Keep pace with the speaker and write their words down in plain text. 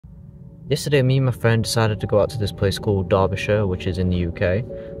Yesterday, me and my friend decided to go out to this place called Derbyshire, which is in the UK.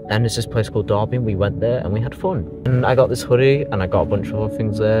 And it's this place called Derby, and we went there and we had fun. And I got this hoodie, and I got a bunch of other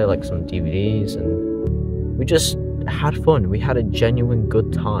things there, like some DVDs, and we just had fun. We had a genuine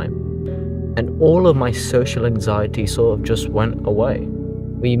good time. And all of my social anxiety sort of just went away.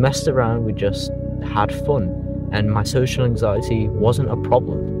 We messed around, we just had fun, and my social anxiety wasn't a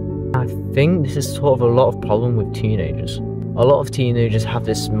problem. I think this is sort of a lot of problem with teenagers. A lot of teenagers have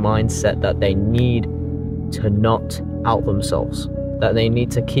this mindset that they need to not out themselves, that they need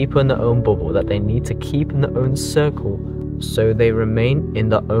to keep in their own bubble, that they need to keep in their own circle, so they remain in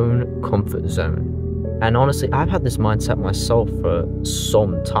their own comfort zone. And honestly, I've had this mindset myself for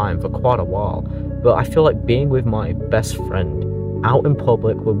some time, for quite a while, but I feel like being with my best friend out in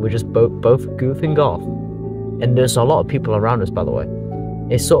public when we're just both goofing off, and there's a lot of people around us, by the way,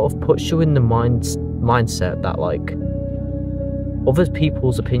 it sort of puts you in the mindset that like other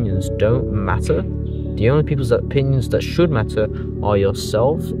people's opinions don't matter. The only people's opinions that should matter are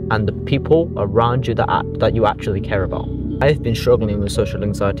yourself and the people around you that you actually care about. I've been struggling with social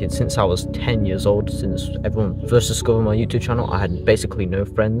anxiety since I was 10 years old, since everyone first discovered my YouTube channel. I had basically no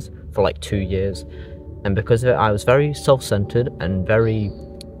friends for like 2 years, and because of it, I was very self-centered and very,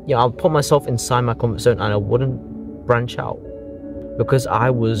 I'll put myself inside my comfort zone and I wouldn't branch out because I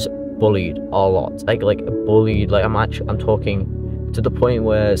was bullied a lot, like bullied. Like I'm talking to the point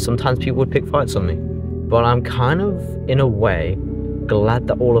where sometimes people would pick fights on me. But I'm kind of, in a way, glad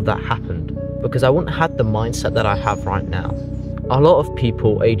that all of that happened, because I wouldn't have the mindset that I have right now. A lot of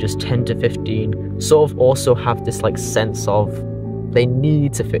people ages 10 to 15 sort of also have this like sense of they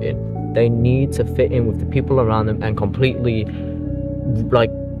need to fit in. They need to fit in with the people around them and completely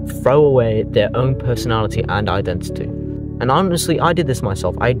like throw away their own personality and identity. And honestly, I did this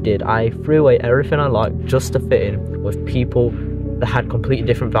myself. I threw away everything I liked just to fit in with people that had completely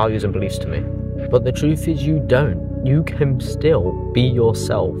different values and beliefs to me. But the truth is, you don't. You can still be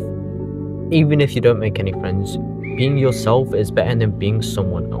yourself. Even if you don't make any friends, being yourself is better than being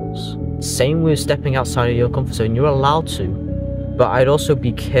someone else. Same with stepping outside of your comfort zone. You're allowed to, but I'd also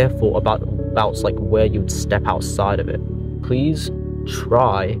be careful about like where you'd step outside of it. Please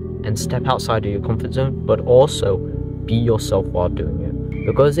try and step outside of your comfort zone, but also be yourself while doing it,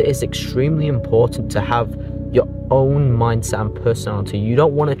 because it is extremely important to have your own mindset and personality. You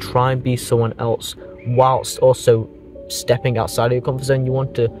don't want to try and be someone else whilst also stepping outside of your comfort zone. You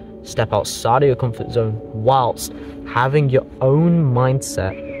want to step outside of your comfort zone whilst having your own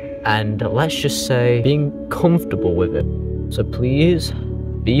mindset and, let's just say, being comfortable with it. So please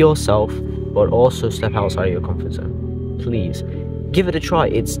be yourself, but also step outside of your comfort zone. Please give it a try.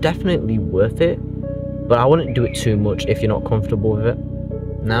 It's definitely worth it, but I wouldn't do it too much if you're not comfortable with it.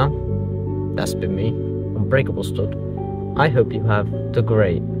 Now, that's been me, Unbreakable Stud. I hope you have the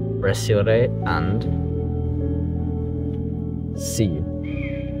great rest of your day, and see you.